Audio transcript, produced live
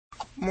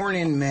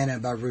Morning Manna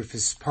by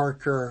Rufus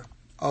Parker,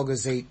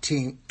 August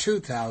 18,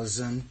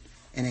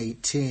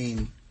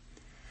 2018.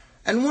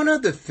 And one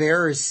of the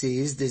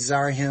Pharisees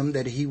desired him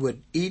that he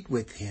would eat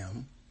with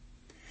him.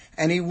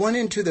 And he went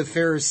into the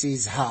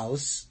Pharisee's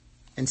house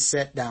and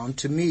sat down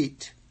to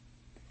meat.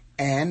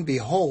 And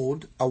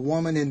behold, a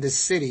woman in the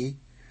city,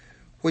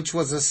 which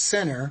was a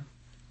sinner,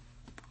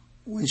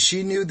 when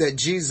she knew that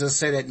Jesus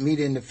sat at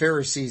meat in the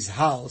Pharisee's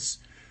house,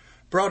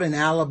 brought an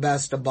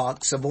alabaster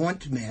box of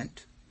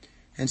ointment,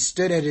 and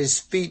stood at his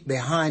feet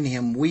behind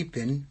him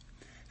weeping,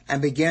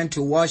 and began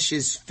to wash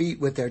his feet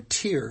with her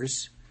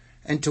tears,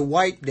 and to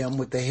wipe them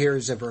with the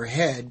hairs of her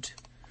head,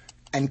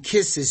 and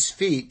kiss his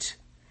feet,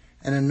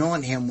 and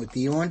anoint him with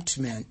the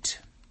ointment.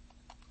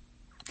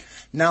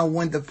 Now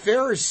when the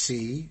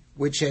Pharisee,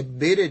 which had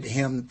bidden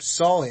him,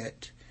 saw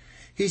it,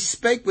 he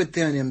spake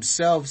within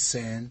himself,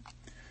 saying,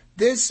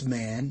 This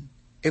man,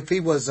 if he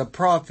was a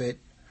prophet,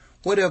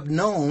 would have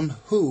known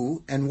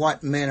who and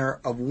what manner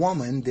of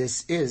woman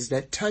this is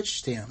that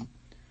touched him,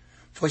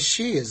 for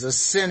she is a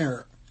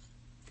sinner.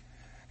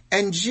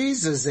 And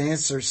Jesus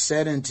answered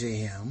said unto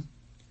him,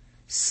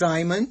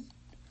 Simon,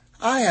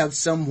 I have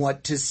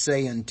somewhat to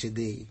say unto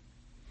thee.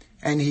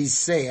 And he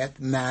saith,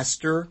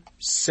 Master,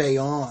 say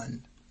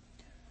on.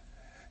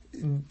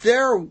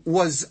 There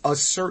was a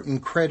certain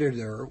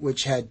creditor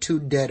which had two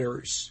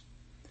debtors.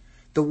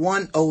 The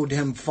one owed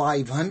him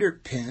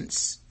 500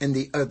 pence, and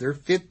the other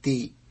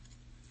 50.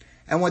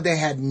 And when they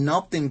had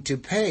nothing to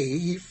pay,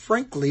 he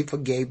frankly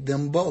forgave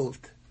them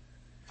both.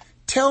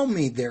 Tell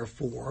me,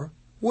 therefore,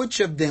 which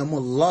of them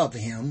will love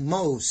him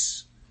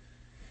most?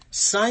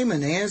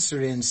 Simon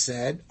answered and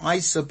said, I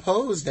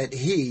suppose that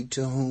he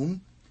to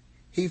whom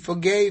he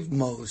forgave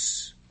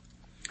most.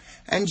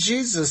 And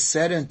Jesus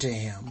said unto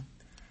him,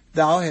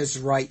 Thou hast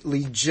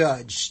rightly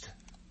judged.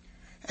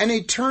 And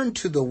he turned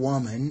to the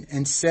woman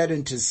and said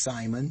unto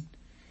Simon,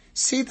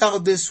 See thou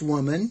this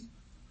woman?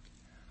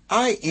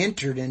 I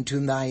entered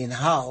into thine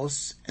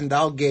house, and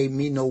thou gave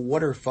me no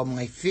water for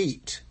my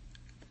feet.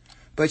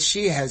 But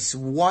she has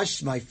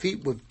washed my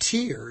feet with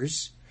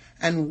tears,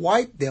 and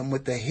wiped them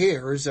with the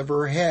hairs of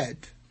her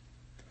head.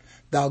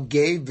 Thou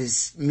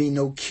gavest me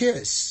no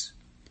kiss.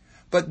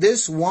 But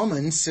this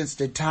woman, since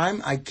the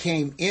time I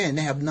came in,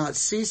 have not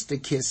ceased to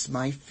kiss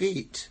my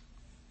feet.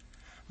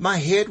 My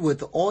head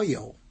with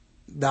oil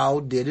thou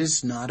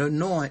didst not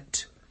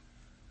anoint.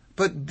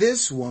 But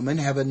this woman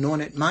have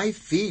anointed my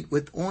feet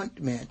with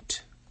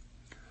ointment.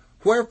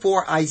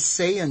 Wherefore I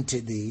say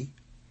unto thee,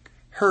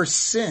 her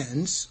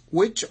sins,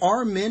 which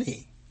are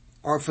many,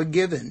 are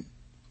forgiven,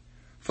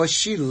 for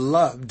she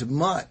loved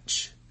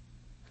much.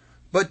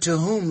 But to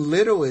whom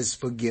little is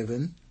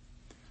forgiven,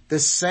 the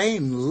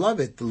same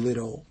loveth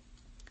little.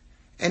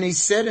 And he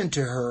said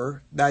unto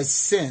her, Thy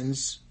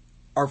sins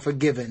are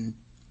forgiven.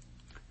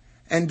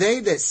 And they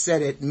that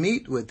sat at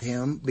meat with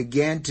him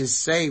began to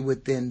say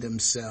within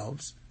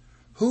themselves,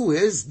 Who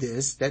is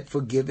this that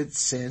forgiveth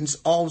sins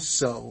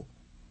also?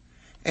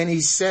 And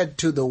he said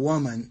to the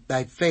woman,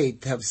 Thy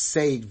faith hath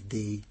saved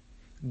thee.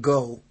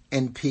 Go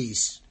in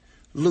peace.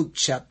 Luke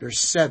chapter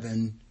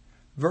 7,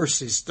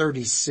 verses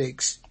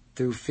 36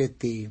 through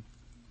 50.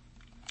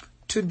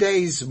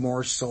 Today's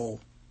morsel.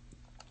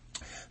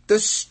 The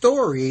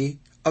story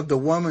of the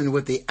woman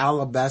with the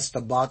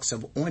alabaster box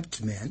of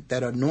ointment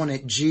that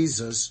anointed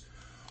Jesus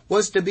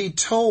was to be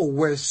told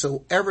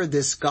wheresoever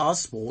this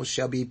gospel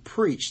shall be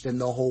preached in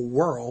the whole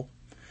world.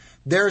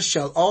 There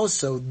shall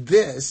also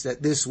this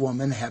that this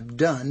woman have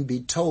done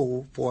be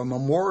told for a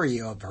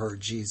memorial of her,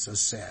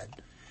 Jesus said.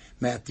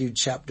 Matthew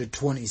chapter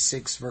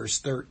 26, verse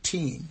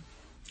 13.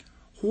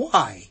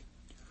 Why?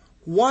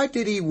 Why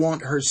did he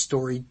want her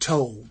story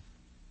told?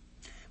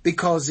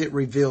 Because it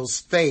reveals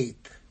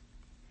faith,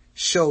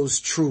 shows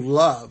true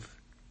love,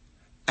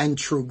 and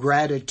true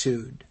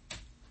gratitude.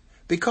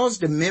 Because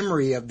the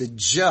memory of the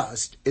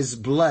just is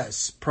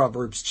blessed,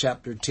 Proverbs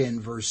chapter 10,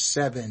 verse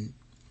 7.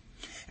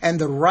 And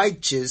the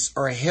righteous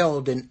are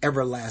held in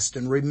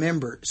everlasting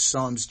remembrance,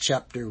 Psalms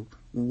chapter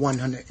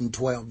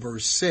 112,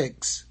 verse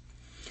 6.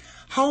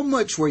 How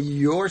much were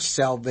your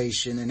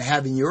salvation and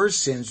having your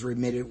sins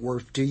remitted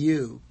worth to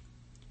you?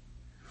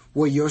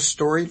 Will your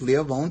story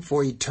live on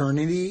for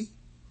eternity?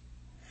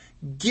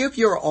 Give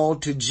your all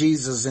to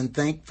Jesus in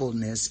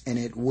thankfulness, and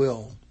it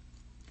will.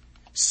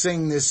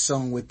 Sing this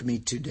song with me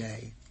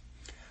today.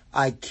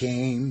 I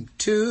came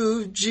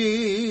to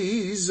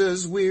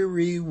Jesus,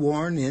 weary,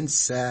 worn, and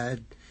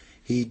sad.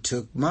 He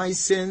took my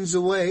sins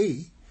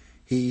away.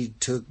 He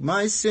took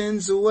my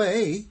sins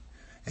away.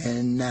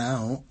 And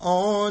now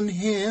on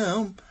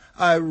him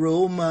I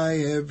roll my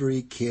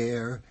every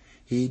care.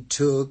 He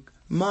took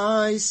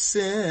my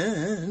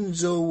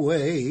sins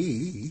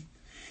away.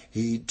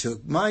 He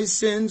took my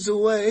sins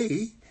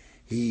away.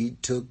 He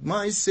took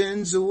my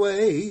sins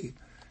away.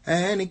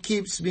 And it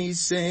keeps me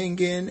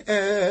singing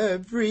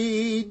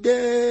every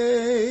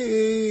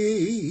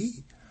day.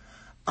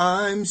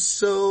 I'm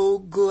so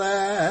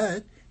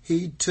glad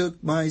he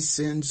took my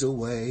sins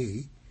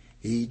away.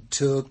 He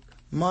took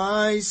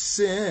my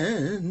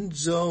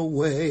sins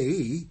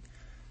away.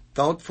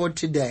 Thought for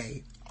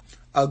today.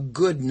 A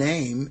good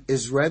name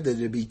is rather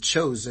to be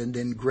chosen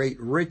than great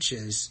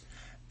riches,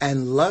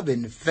 and love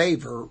and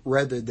favor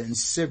rather than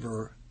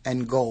silver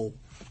and gold.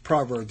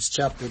 Proverbs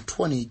chapter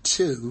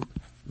 22,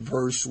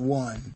 verse 1.